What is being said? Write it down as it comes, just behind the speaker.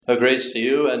A grace to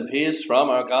you and peace from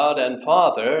our God and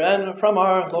Father and from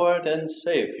our Lord and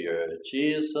Savior,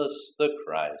 Jesus the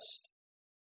Christ.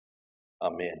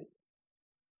 Amen.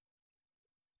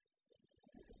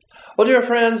 Well, dear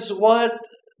friends, what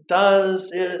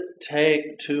does it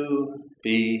take to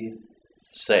be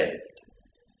saved?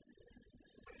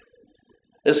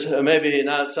 This maybe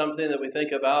not something that we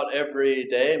think about every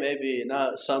day, maybe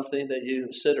not something that you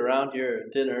sit around your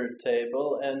dinner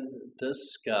table and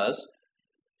discuss.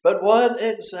 But what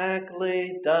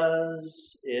exactly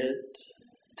does it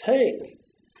take?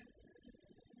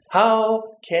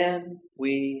 How can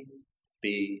we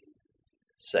be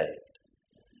saved?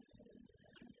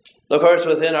 Of course,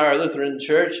 within our Lutheran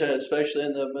Church, especially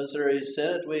in the Missouri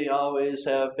Synod, we always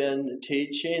have been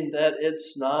teaching that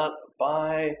it's not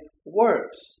by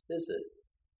works, is it?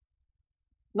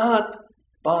 Not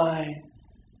by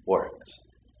works.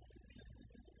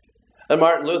 And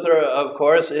Martin Luther, of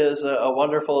course, is a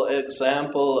wonderful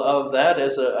example of that.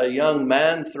 As a young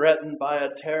man threatened by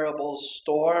a terrible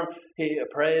storm, he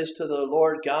prays to the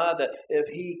Lord God that if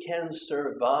he can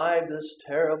survive this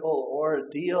terrible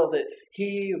ordeal, that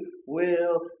he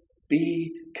will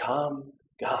become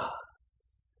God.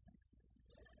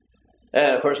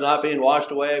 And of course, not being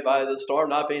washed away by the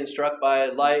storm, not being struck by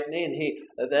lightning, he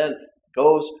then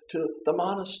goes to the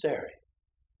monastery.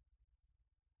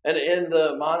 And in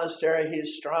the monastery, he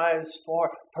strives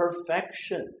for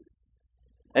perfection.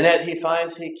 And yet he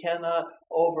finds he cannot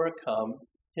overcome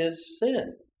his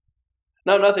sin.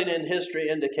 Now, nothing in history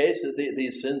indicates that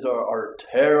these sins are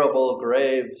terrible,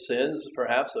 grave sins,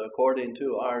 perhaps according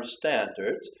to our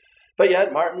standards. But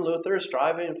yet, Martin Luther,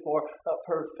 striving for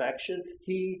perfection,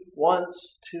 he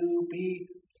wants to be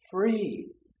free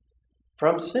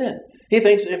from sin. He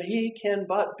thinks if he can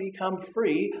but become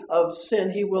free of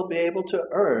sin, he will be able to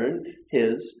earn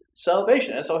his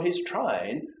salvation. And so he's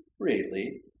trying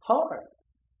really hard.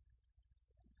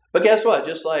 But guess what?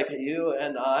 Just like you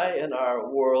and I in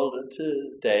our world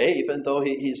today, even though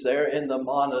he's there in the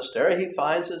monastery, he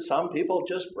finds that some people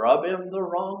just rub him the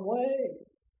wrong way.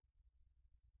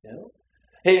 You know?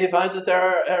 He finds that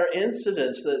there are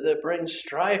incidents that bring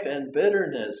strife and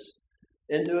bitterness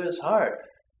into his heart.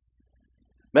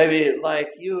 Maybe like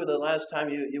you, the last time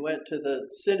you went to the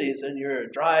cities and you're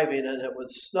driving and it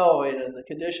was snowing and the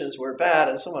conditions were bad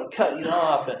and someone cut you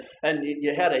off and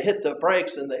you had to hit the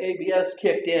brakes and the ABS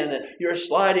kicked in and you're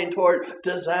sliding toward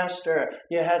disaster.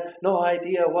 You had no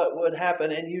idea what would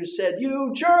happen and you said,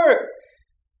 "You jerk!"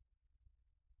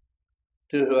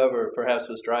 to whoever perhaps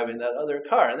was driving that other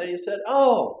car. And then you said,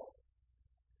 "Oh,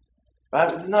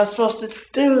 I'm not supposed to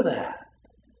do that."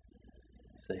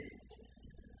 See?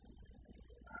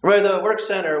 Or the work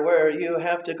center where you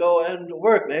have to go and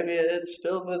work. Maybe it's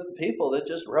filled with people that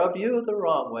just rub you the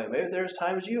wrong way. Maybe there's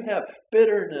times you have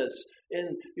bitterness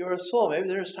in your soul. Maybe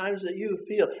there's times that you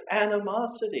feel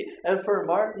animosity. And for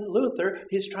Martin Luther,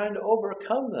 he's trying to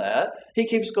overcome that. He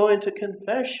keeps going to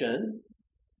confession,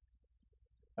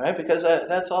 right? Because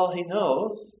that's all he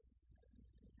knows.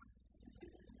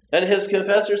 And his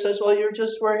confessor says, "Well, you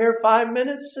were here 5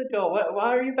 minutes ago.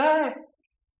 Why are you back?"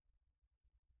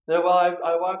 Well,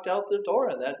 I walked out the door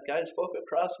and that guy spoke a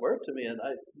cross word to me and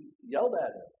I yelled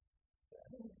at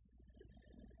him.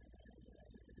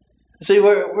 See,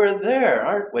 we're there,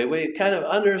 aren't we? We kind of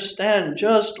understand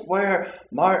just where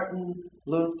Martin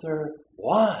Luther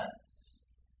was.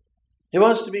 He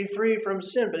wants to be free from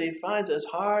sin, but he finds as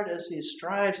hard as he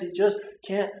strives, he just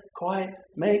can't quite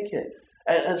make it.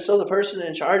 And so the person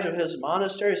in charge of his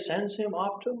monastery sends him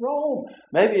off to Rome.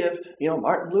 Maybe if,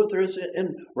 Martin Luther is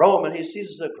in Rome and he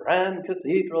sees the grand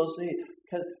cathedrals and he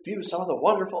can view some of the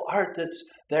wonderful art that's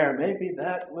there, maybe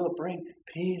that will bring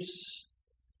peace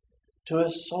to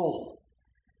his soul.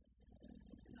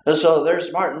 And so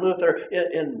there's Martin Luther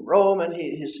in Rome and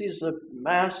he sees the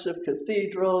massive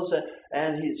cathedrals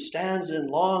and he stands in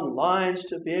long lines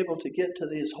to be able to get to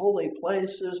these holy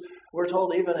places. We're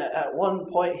told even at one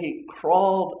point he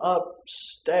crawled up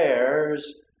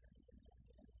stairs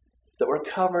that were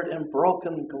covered in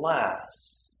broken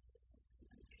glass,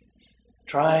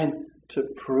 trying to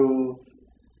prove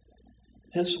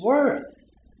his worth.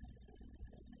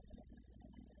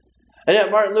 And yet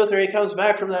Martin Luther, he comes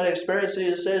back from that experience and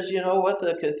he says, you know what,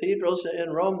 the cathedrals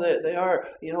in Rome, they are,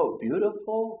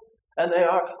 beautiful. And they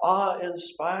are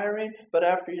awe-inspiring, but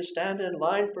after you stand in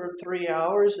line for 3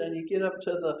 hours and you get up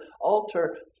to the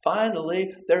altar,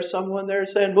 finally there's someone there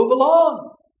saying, "Move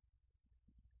along.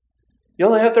 You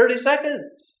only have 30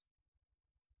 seconds.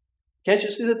 Can't you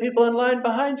see the people in line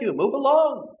behind you? Move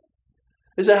along."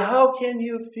 Is that how can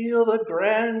you feel the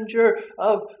grandeur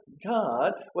of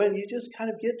God when you just kind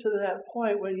of get to that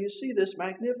point when you see this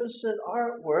magnificent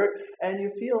artwork and you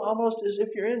feel almost as if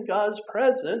you're in God's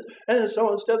presence, and then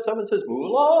someone steps up and says, "Move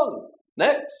along,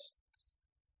 next."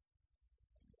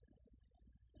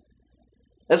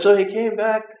 And so he came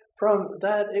back from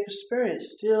that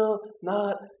experience still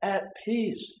not at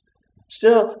peace,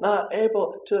 still not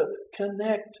able to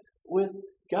connect with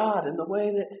God in the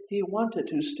way that he wanted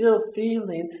to, still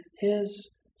feeling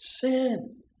his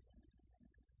sin.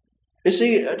 You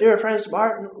see, dear friends,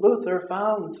 Martin Luther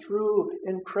found through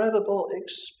incredible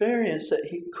experience that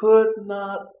he could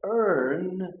not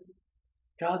earn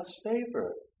God's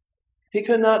favor. He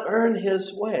could not earn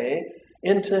his way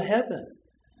into heaven.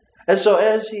 And so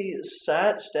as he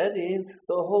sat studying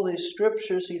the Holy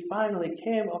Scriptures, he finally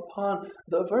came upon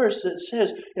the verse that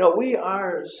says, we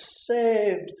are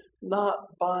saved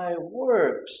not by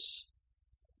works,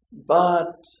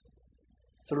 but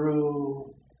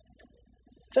through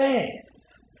faith.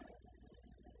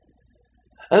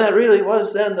 And that really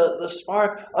was then the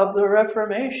spark of the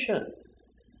Reformation.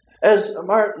 As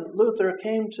Martin Luther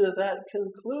came to that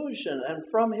conclusion, and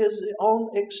from his own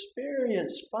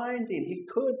experience finding he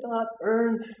could not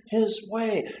earn his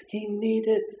way, he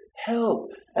needed help.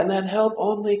 And that help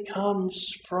only comes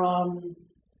from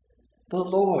the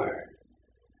Lord.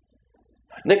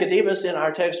 Nicodemus, in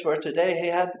our text for today, he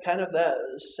had kind of that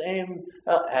same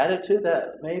attitude,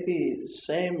 that maybe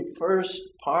same first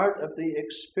part of the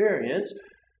experience.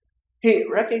 He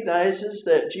recognizes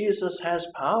that Jesus has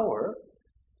power.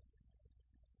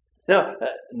 Now,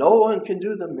 no one can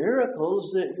do the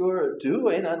miracles that you're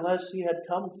doing unless he had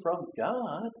come from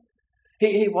God.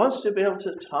 He wants to be able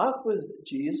to talk with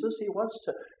Jesus. He wants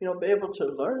to, be able to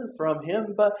learn from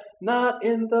him, but not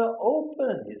in the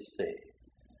open, you see.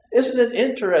 Isn't it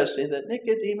interesting that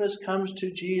Nicodemus comes to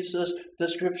Jesus, the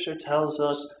Scripture tells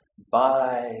us,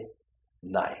 by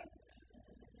night?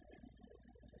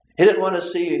 He didn't want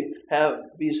to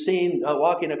be seen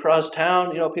walking across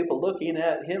town, people looking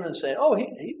at him and saying, "Oh,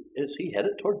 is he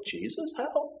headed toward Jesus'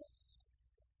 house?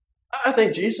 I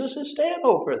think Jesus is staying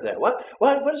over there. What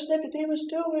is Nicodemus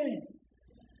doing?"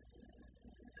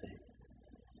 See?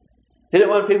 He didn't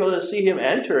want people to see him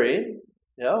entering.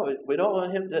 We don't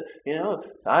want him to,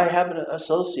 I have an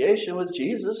association with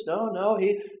Jesus. No,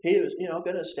 he was,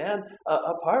 going to stand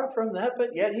apart from that,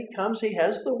 but yet he comes, he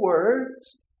has the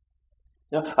words.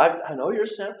 I know you're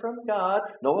sent from God.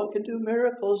 No one can do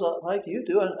miracles like you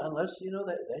do unless,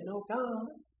 they know God.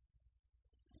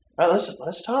 All right,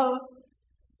 let's talk.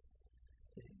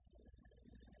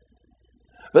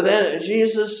 But then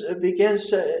Jesus begins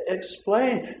to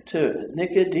explain to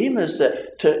Nicodemus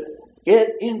that to get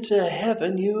into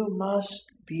heaven, you must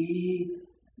be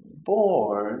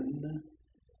born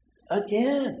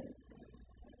again.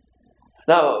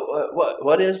 Now,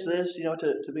 what is this,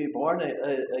 to be born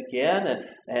again?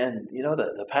 And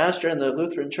the pastor in the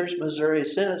Lutheran Church Missouri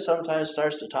Synod sometimes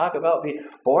starts to talk about being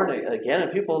born again,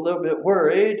 and people are a little bit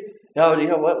worried.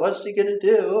 What's he going to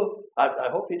do? I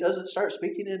hope he doesn't start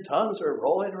speaking in tongues or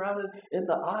rolling around in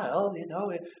the aisle.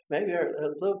 Maybe are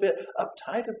a little bit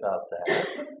uptight about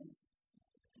that.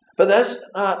 But that's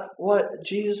not what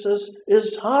Jesus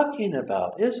is talking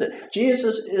about, is it?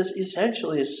 Jesus is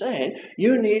essentially saying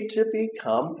you need to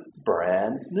become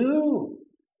brand new.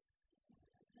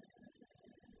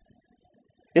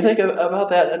 You think about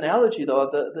that analogy, though,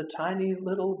 of the tiny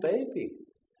little baby.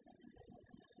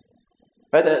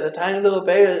 Right, the tiny little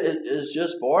baby is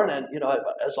just born, and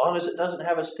as long as it doesn't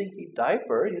have a stinky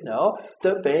diaper,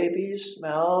 the baby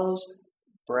smells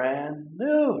brand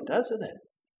new, doesn't it?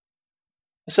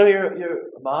 So your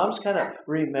moms kind of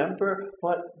remember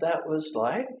what that was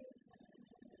like.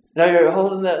 Now you're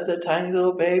holding the tiny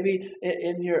little baby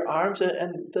in your arms,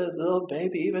 and the little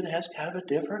baby even has kind of a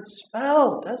different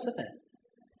smell, doesn't it?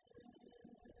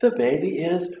 The baby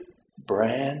is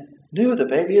brand new. The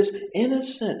baby is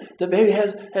innocent. The baby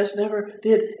has never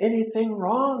did anything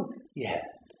wrong yet.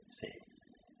 See?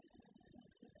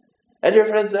 And dear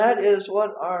friends, that is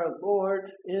what our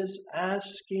Lord is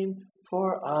asking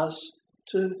for us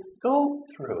to go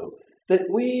through, that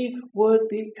we would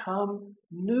become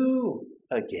new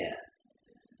again.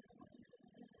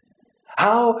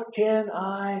 How can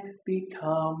I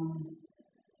become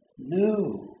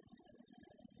new?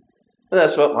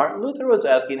 That's what Martin Luther was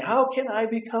asking. How can I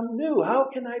become new? How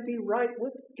can I be right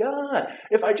with God?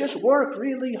 If I just work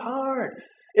really hard,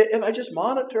 if I just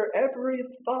monitor every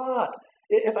thought,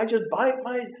 if I just bite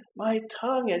my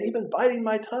tongue, and even biting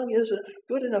my tongue isn't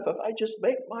good enough, if I just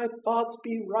make my thoughts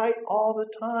be right all the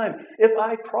time, if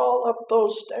I crawl up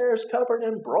those stairs covered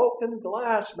in broken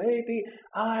glass, maybe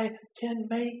I can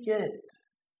make it.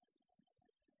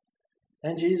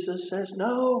 And Jesus says,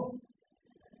 no.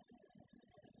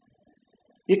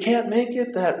 You can't make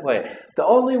it that way. The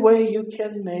only way you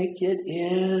can make it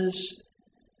is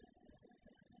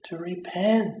to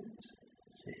repent.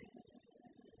 See?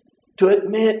 To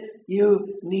admit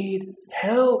you need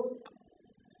help.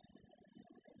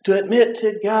 To admit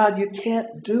to God you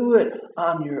can't do it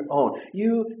on your own.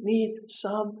 You need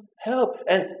some help.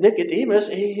 And Nicodemus,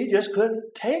 he just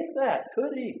couldn't take that,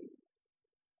 could he?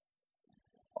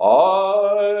 I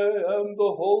am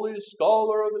the holy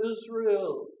scholar of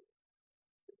Israel.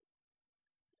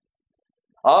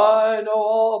 I know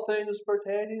all things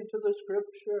pertaining to the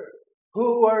Scripture.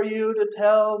 Who are you to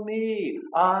tell me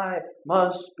I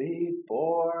must be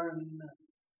born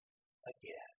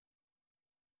again?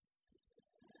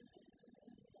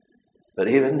 But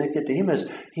even Nicodemus,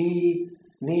 he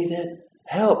needed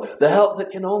help. The help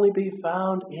that can only be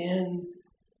found in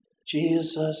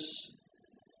Jesus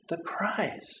the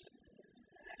Christ.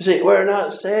 You see, we're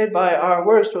not saved by our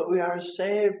works, but we are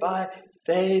saved by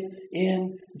faith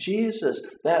in Jesus.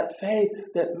 That faith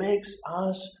that makes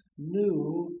us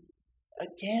new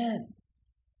again.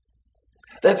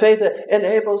 That faith that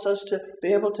enables us to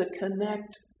be able to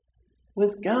connect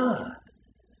with God.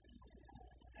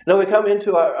 Now we come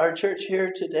into our church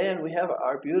here today and we have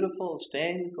our beautiful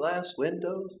stained glass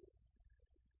windows.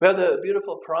 We have the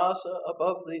beautiful cross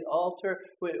above the altar.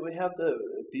 We have the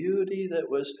beauty that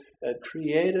was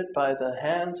created by the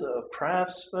hands of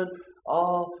craftsmen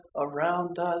all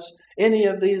around us. Any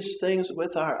of these things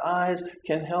with our eyes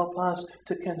can help us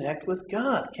to connect with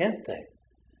God, can't they?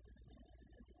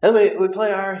 And we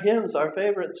play our hymns, our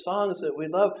favorite songs that we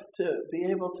love to be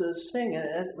able to sing. And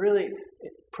it really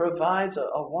provides a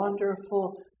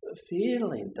wonderful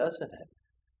feeling, doesn't it?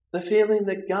 The feeling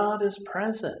that God is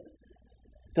present.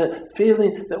 The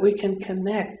feeling that we can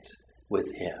connect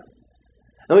with Him.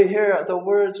 And we hear the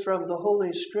words from the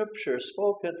Holy Scripture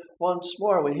spoken once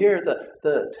more. We hear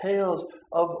the tales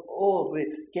of old. We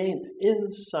gain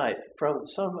insight from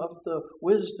some of the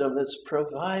wisdom that's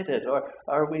provided.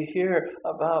 Or we hear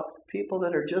about people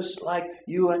that are just like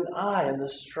you and I and the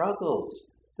struggles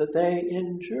that they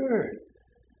endured.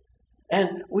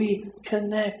 And we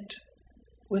connect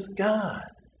with God.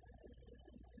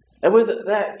 And with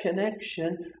that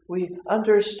connection, we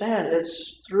understand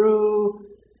it's through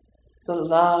the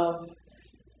love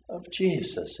of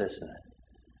Jesus, isn't it?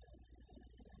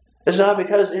 It's not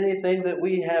because anything that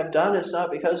we have done. It's not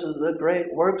because of the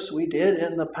great works we did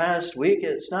in the past week.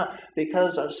 It's not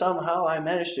because somehow I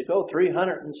managed to go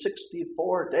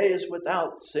 364 days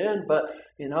without sin. But,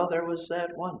 there was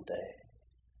that one day.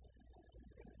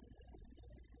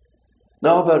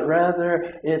 No, but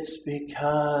rather it's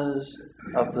because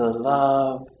of the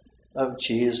love of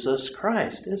Jesus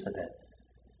Christ, isn't it?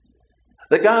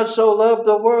 That God so loved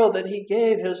the world that He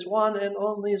gave His one and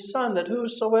only Son, that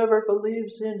whosoever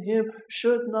believes in Him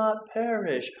should not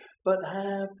perish, but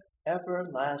have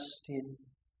everlasting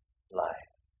life.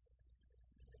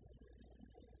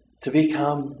 To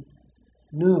become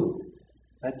new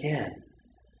again.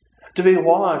 To be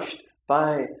washed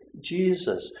by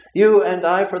Jesus. You and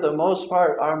I, for the most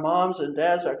part, our moms and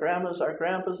dads, our grandmas, our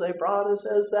grandpas, they brought us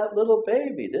as that little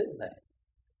baby, didn't they?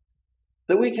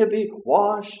 That we could be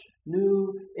washed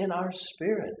new in our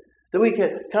spirit. That we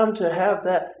could come to have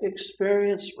that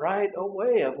experience right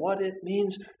away of what it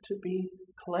means to be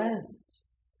cleansed.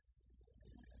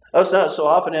 It's not so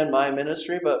often in my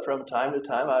ministry, but from time to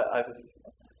time I've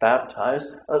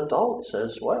baptized adults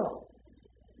as well.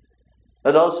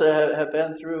 Adults that have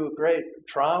been through great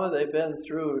trauma, they've been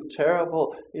through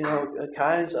terrible,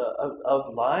 kinds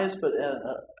of lives, but in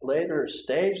a later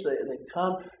stage, they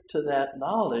come to that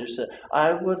knowledge that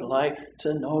I would like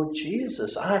to know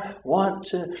Jesus. I want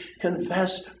to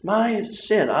confess my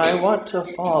sin. I want to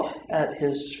fall at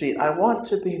His feet. I want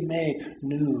to be made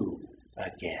new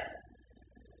again.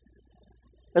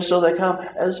 And so they come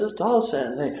as adults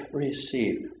and they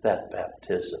receive that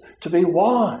baptism to be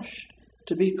washed.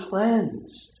 To be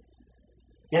cleansed.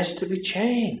 Yes, to be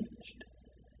changed.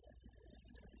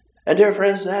 And dear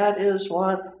friends, that is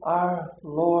what our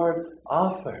Lord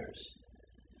offers.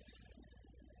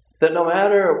 That no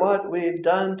matter what we've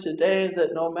done today, that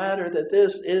no matter that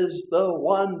this is the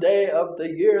one day of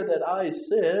the year that I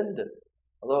sinned,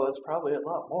 although it's probably a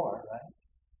lot more, right?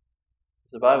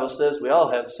 As the Bible says, we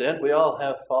all have sinned, we all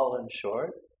have fallen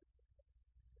short.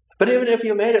 But even if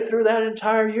you made it through that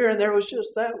entire year and there was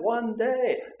just that one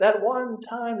day, that one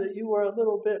time that you were a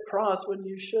little bit cross when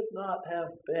you should not have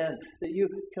been, that you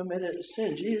committed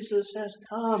sin, Jesus says,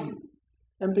 come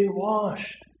and be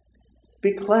washed,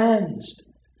 be cleansed,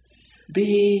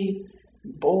 be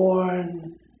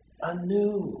born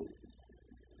anew.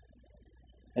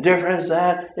 And dear friends,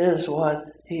 that is what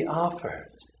he offers.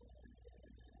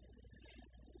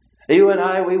 You and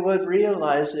I, we would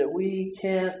realize that we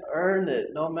can't earn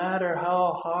it, no matter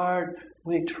how hard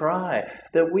we try,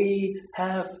 that we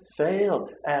have failed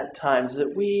at times,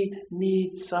 that we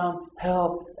need some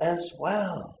help as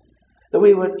well, that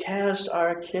we would cast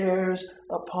our cares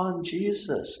upon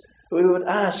Jesus, that we would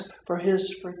ask for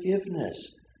his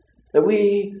forgiveness, that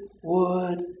we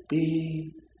would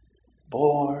be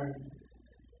born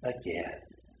again.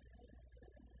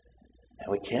 And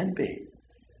we can be.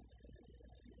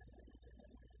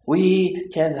 We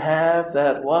can have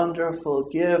that wonderful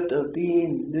gift of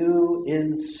being new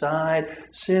inside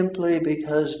simply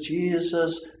because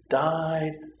Jesus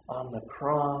died on the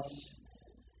cross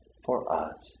for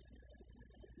us.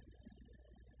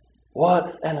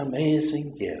 What an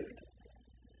amazing gift.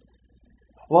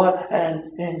 What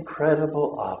an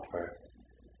incredible offer.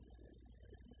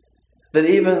 That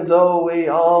even though we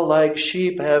all like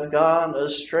sheep have gone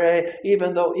astray,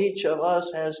 even though each of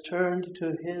us has turned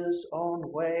to his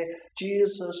own way,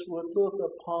 Jesus would look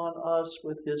upon us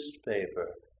with his favor.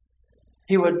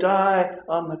 He would die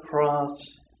on the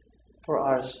cross for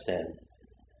our sin,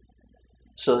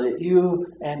 so that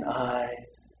you and I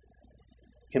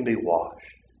can be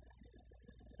washed,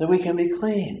 that we can be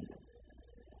clean,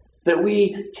 that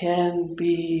we can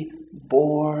be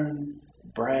born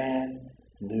brand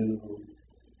new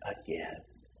again.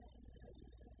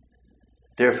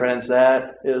 Dear friends,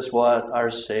 that is what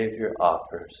our Savior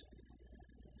offers.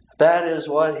 That is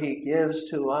what he gives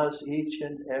to us each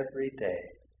and every day.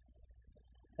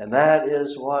 And that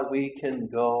is what we can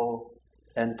go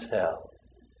and tell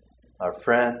our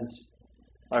friends,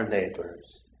 our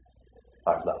neighbors,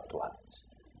 our loved ones.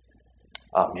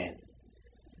 Amen.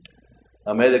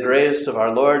 Now may the grace of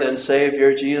our Lord and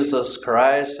Savior Jesus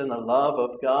Christ and the love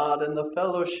of God and the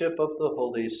fellowship of the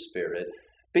Holy Spirit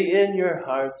be in your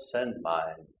hearts and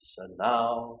minds, and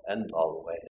now and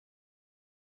always.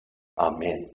 Amen.